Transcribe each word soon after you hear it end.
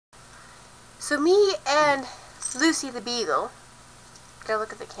So me and Lucy the Beagle, go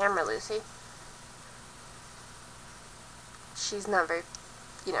look at the camera, Lucy. She's not very,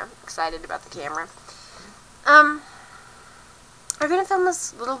 excited about the camera. We're gonna film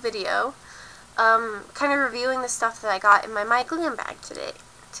this little video, kind of reviewing the stuff that I got in my GlamBag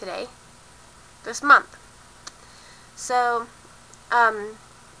this month. So,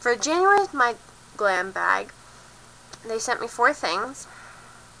 for January's GlamBag, they sent me 4 things.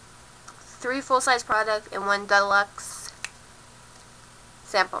 3 full-size product and 1 deluxe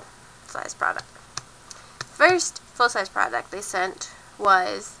sample size product. First full-size product they sent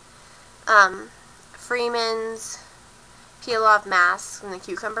was Freeman's peel-off mask in the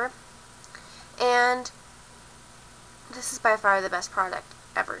cucumber, and this is by far the best product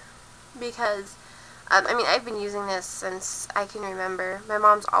ever, because I've been using this since I can remember. My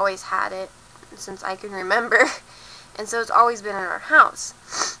mom's always had it since I can remember, and so it's always been in our house.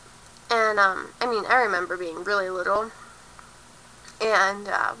 And, I remember being really little and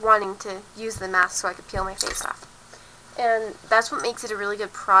wanting to use the mask so I could peel my face off. And that's what makes it a really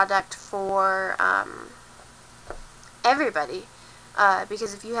good product for everybody.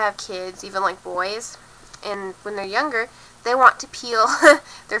 Because if you have kids, even like boys, and when they're younger, they want to peel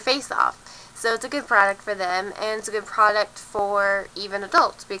their face off. So it's a good product for them, and it's a good product for even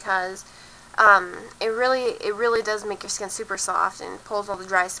adults, because it really does make your skin super soft and pulls all the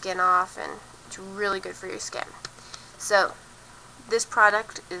dry skin off, and it's really good for your skin. So this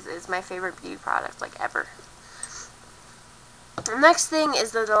product is my favorite beauty product like ever. The next thing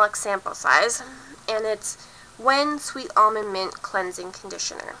is the deluxe sample size, and it's When Sweet Almond Mint Cleansing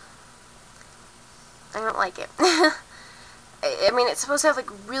Conditioner. I don't like it. It's supposed to have like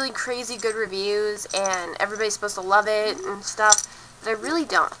really crazy good reviews, and everybody's supposed to love it and stuff, but I really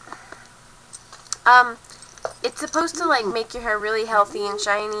don't. It's supposed to like make your hair really healthy and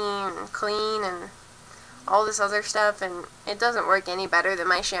shiny and clean and all this other stuff, and it doesn't work any better than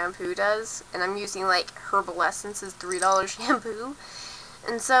my shampoo does, and I'm using like Herbal Essence's $3 shampoo,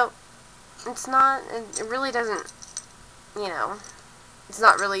 and so it really doesn't, it's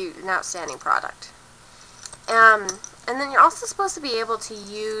not really an outstanding product. And then you're also supposed to be able to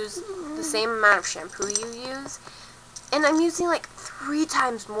use the same amount of shampoo you use, and I'm using like 3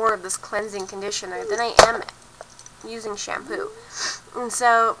 times more of this cleansing conditioner than I am using shampoo. And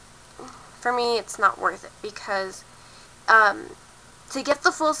so, for me, it's not worth it, because to get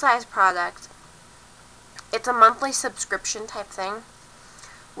the full-size product, it's a monthly subscription type thing,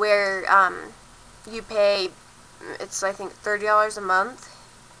 where you pay, it's I think $30 a month,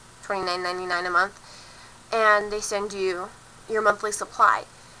 $29.99 a month, and they send you your monthly supply.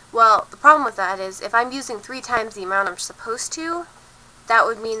 Well, the problem with that is, if I'm using 3 times the amount I'm supposed to, that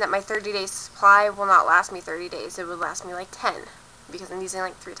would mean that my 30-day supply will not last me 30 days. It would last me like 10, because I'm using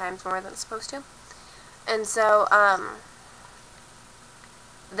like 3 times more than it's supposed to. And so,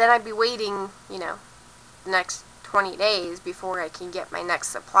 then I'd be waiting, the next 20 days before I can get my next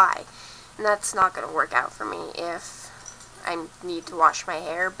supply. And that's not going to work out for me if I need to wash my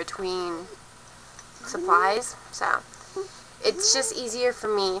hair between supplies. So it's just easier for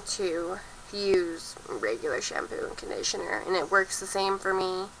me to use regular shampoo and conditioner, and it works the same for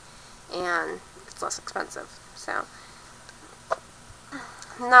me, and it's less expensive. So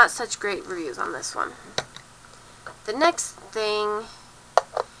not such great reviews on this one. The next thing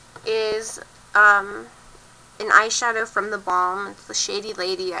is an eyeshadow from TheBalm. It's the Shady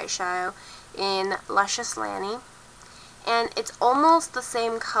Lady eyeshadow in Luscious Lanny, and it's almost the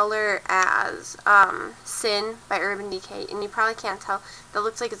same color as Sin by Urban Decay, and you probably can't tell. That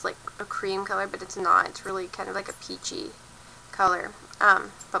looks like it's like a cream color, but it's not. It's really kind of like a peachy color,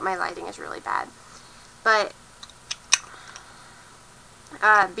 but my lighting is really bad. But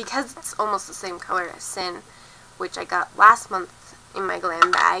because it's almost the same color as Sin, which I got last month in my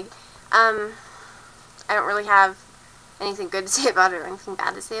GlamBag, I don't really have anything good to say about it or anything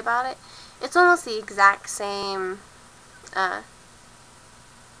bad to say about it. It's almost the exact same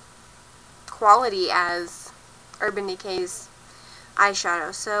quality as Urban Decay's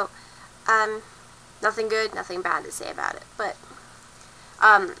eyeshadow, so nothing good, nothing bad to say about it. But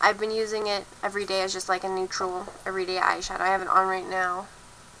I've been using it every day as just like a neutral everyday eyeshadow. I have it on right now,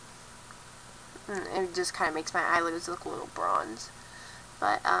 and it just kind of makes my eyelids look a little bronze.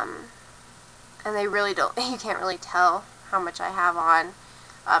 But and they really don't, you can't really tell how much I have on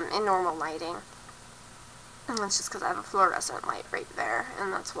in normal lighting. And that's just because I have a fluorescent light right there,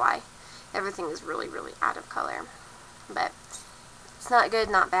 and that's why everything is really, really out of color. But it's not good,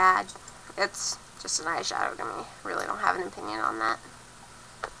 not bad. It's just an eyeshadow to me. Really don't have an opinion on that.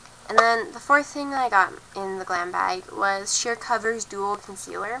 And then the 4th thing that I got in the GlamBag was Sheercover Duo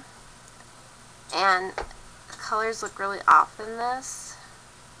Concealer. and the colors look really off in this.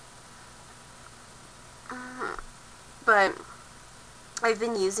 But I've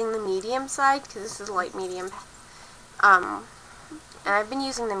been using the medium side because this is light medium. And I've been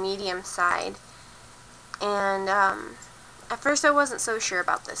using the medium side, and at first I wasn't so sure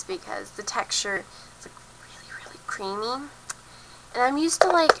about this because the texture is like really creamy, and I'm used to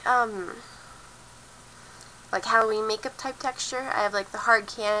like Halloween makeup type texture. I have like the Hard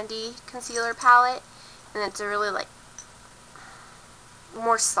Candy concealer palette, and it's a really like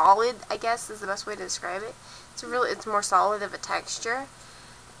more solid, I guess is the best way to describe it. It's more solid of a texture,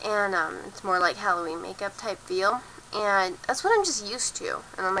 and it's more like Halloween makeup type feel, and that's what I'm just used to,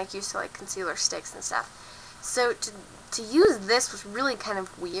 and I'm like used to like concealer sticks and stuff. So to use this was really kind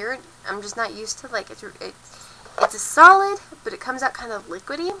of weird. I'm just not used to like it's a solid, but it comes out kind of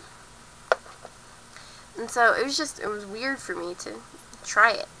liquidy. And so it was weird for me to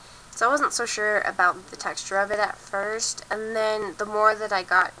try it. So I wasn't so sure about the texture of it at first, and then the more that I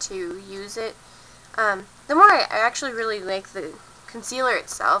got to use it, the more I actually really like the concealer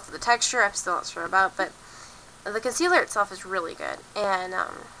itself. The texture I'm still not sure about, but the concealer itself is really good. And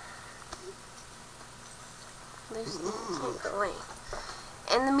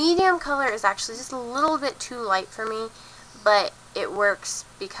and the medium color is actually just a little bit too light for me, but it works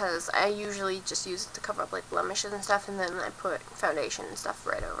because I usually just use it to cover up like blemishes and stuff, and then I put foundation and stuff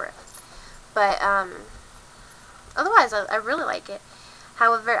right over it. But otherwise I really like it.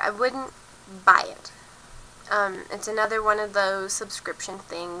 However, I wouldn't buy it. It's another one of those subscription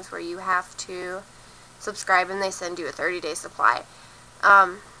things where you have to subscribe and they send you a 30-day supply.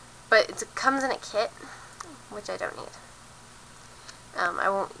 But it comes in a kit, which I don't need. I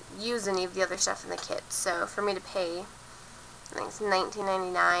won't use any of the other stuff in the kit, so for me to pay, I think it's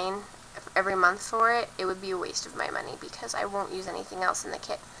 $19.99 every month for it, it would be a waste of my money because I won't use anything else in the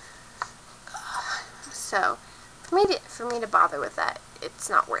kit. So for me to bother with that, it's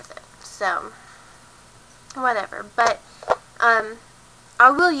not worth it. So whatever. But I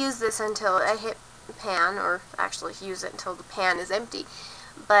will use this until I hit pan, or actually use it until the pan is empty.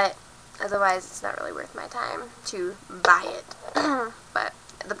 But otherwise, it's not really worth my time to buy it. But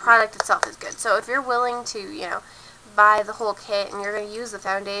the product itself is good. So if you're willing to, you know, buy the whole kit and you're going to use the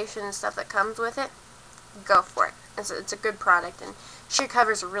foundation and stuff that comes with it, go for it. It's a good product, and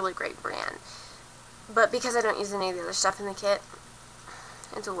Sheercover is a really great brand. But because I don't use any of the other stuff in the kit,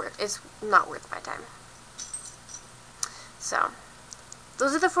 it's not worth my time. So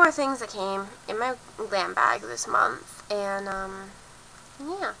those are the 4 things that came in my GlamBag this month, and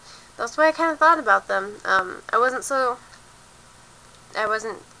yeah, that's why I kind of thought about them. I wasn't,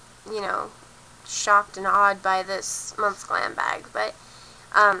 you know, shocked and awed by this month's GlamBag, but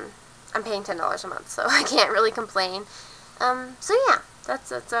I'm paying $10 a month, so I can't really complain. So yeah, that's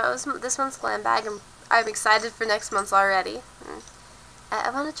this month's GlamBag, and I'm excited for next month's already. I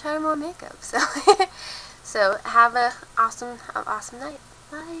want to try more makeup, so so have a awesome night.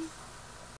 Bye.